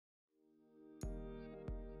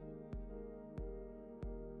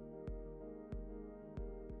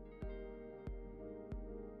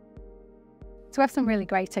So we have some really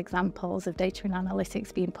great examples of data and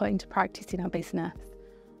analytics being put into practice in our business.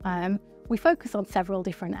 We focus on several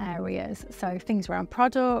different areas. So things around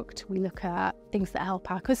product, we look at things that help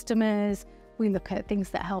our customers, we look at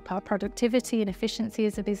things that help our productivity and efficiency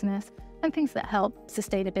as a business, and things that help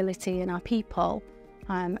sustainability and our people.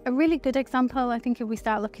 A really good example, I think, if we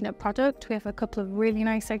start looking at product, we have a couple of really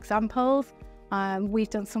nice examples. We've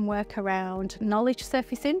done some work around knowledge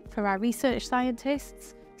surfacing for our research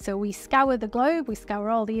scientists. So we scour the globe, we scour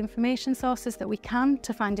all the information sources that we can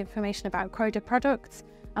to find information about Croda products.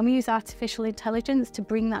 And we use artificial intelligence to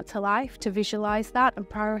bring that to life, to visualise that and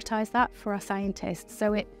prioritise that for our scientists.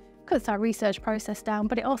 So it cuts our research process down,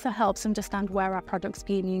 but it also helps understand where our product's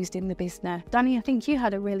being used in the business. Danny, I think you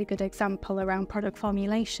had a really good example around product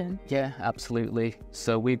formulation. Yeah, absolutely.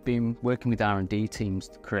 So we've been working with R&D teams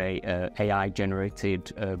to create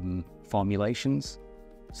AI-generated formulations.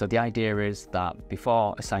 So the idea is that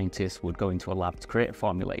before a scientist would go into a lab to create a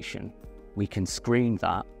formulation, we can screen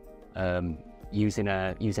that using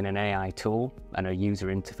an AI tool and a user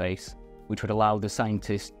interface, which would allow the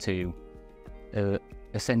scientist to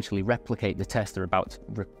essentially replicate the test they're about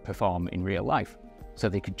to perform in real life. So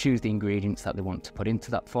they could choose the ingredients that they want to put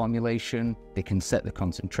into that formulation, they can set the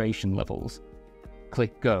concentration levels,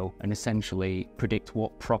 click go, and essentially predict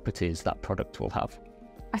what properties that product will have.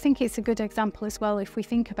 I think it's a good example as well. If we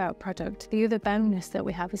think about product, the other bonus that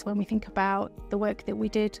we have is when we think about the work that we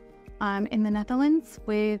did in the Netherlands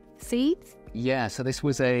with seeds. Yeah, so this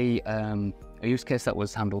was a use case that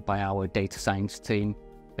was handled by our data science team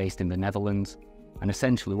based in the Netherlands. And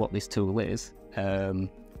essentially what this tool is a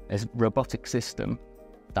robotic system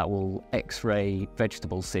that will X-ray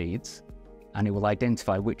vegetable seeds, and it will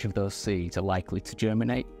identify which of those seeds are likely to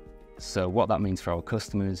germinate. So what that means for our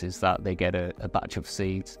customers is that they get a batch of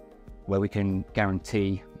seeds where we can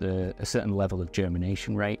guarantee a certain level of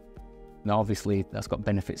germination rate. Now obviously that's got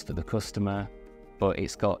benefits for the customer, but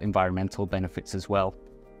it's got environmental benefits as well.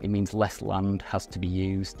 It means less land has to be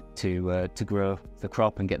used to grow the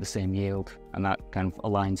crop and get the same yield, and that kind of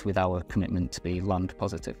aligns with our commitment to be land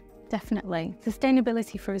positive. Definitely.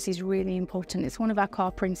 Sustainability for us is really important. It's one of our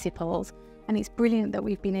core principles, and it's brilliant that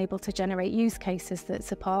we've been able to generate use cases that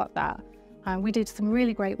support that. We did some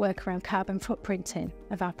really great work around carbon footprinting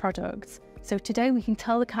of our products. So today we can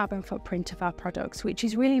tell the carbon footprint of our products, which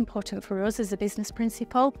is really important for us as a business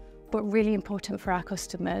principle, but really important for our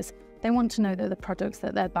customers. They want to know that the products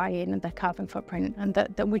that they're buying and their carbon footprint, and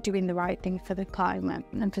that we're doing the right thing for the climate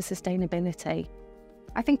and for sustainability.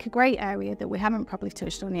 I think a great area that we haven't probably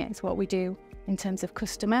touched on yet is what we do in terms of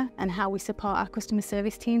customer and how we support our customer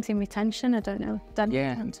service teams in retention. I don't know, Dan?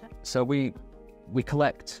 Yeah, so we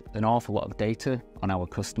collect an awful lot of data on our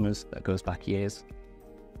customers that goes back years.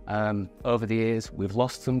 Over the years, we've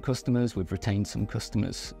lost some customers, we've retained some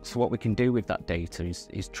customers. So what we can do with that data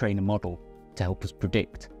is train a model to help us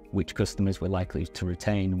predict which customers we're likely to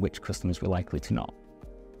retain and which customers we're likely to not.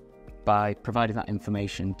 By providing that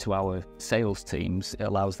information to our sales teams, it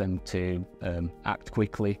allows them to act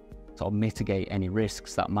quickly, sort of mitigate any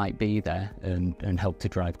risks that might be there and help to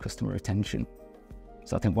drive customer retention.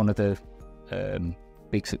 So I think one of the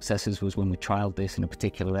big successes was when we trialled this in a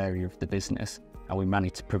particular area of the business, and we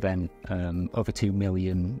managed to prevent over 2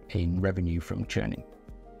 million in revenue from churning.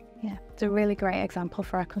 Yeah, it's a really great example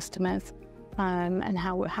for our customers and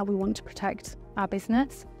how we want to protect our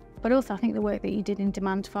business. But also I think the work that you did in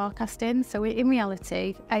demand forecasting. So in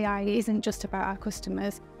reality, AI isn't just about our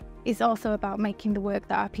customers. It's also about making the work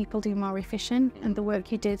that our people do more efficient. And the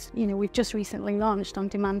work you did, we've just recently launched on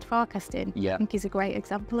demand forecasting. Yeah. I think is a great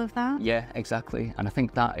example of that. Yeah, exactly. And I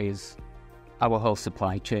think that is, our whole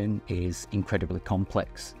supply chain is incredibly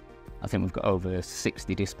complex. I think we've got over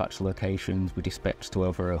 60 dispatch locations. We dispatch to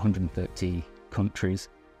over 130 countries.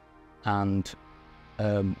 And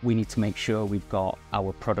we need to make sure we've got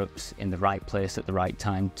our products in the right place at the right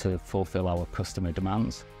time to fulfill our customer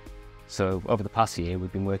demands. So over the past year,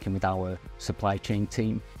 we've been working with our supply chain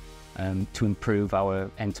team to improve our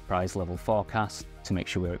enterprise level forecast, to make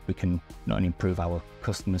sure we can not only improve our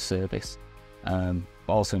customer service, but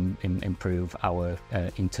also improve our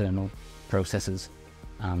internal processes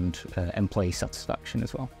and employee satisfaction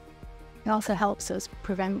as well. It also helps us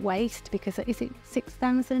prevent waste, because is it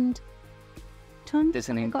 6,000 tonnes?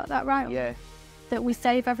 Have I got that right? Yeah. That we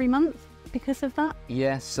save every month because of that?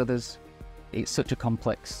 Yeah, so it's such a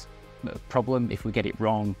complex problem. If we get it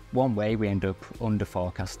wrong one way, we end up under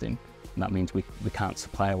forecasting, and that means we can't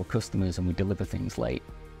supply our customers and we deliver things late.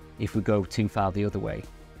 If we go too far the other way,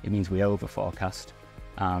 it means we over forecast,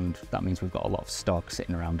 and that means we've got a lot of stock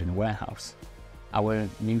sitting around in a warehouse. Our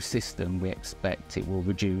new system, we expect it will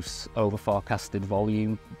reduce over forecasted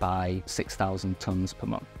volume by 6,000 tonnes per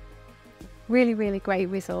month. Really, really great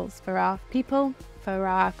results for our people, for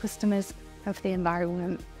our customers, and for the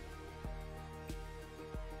environment.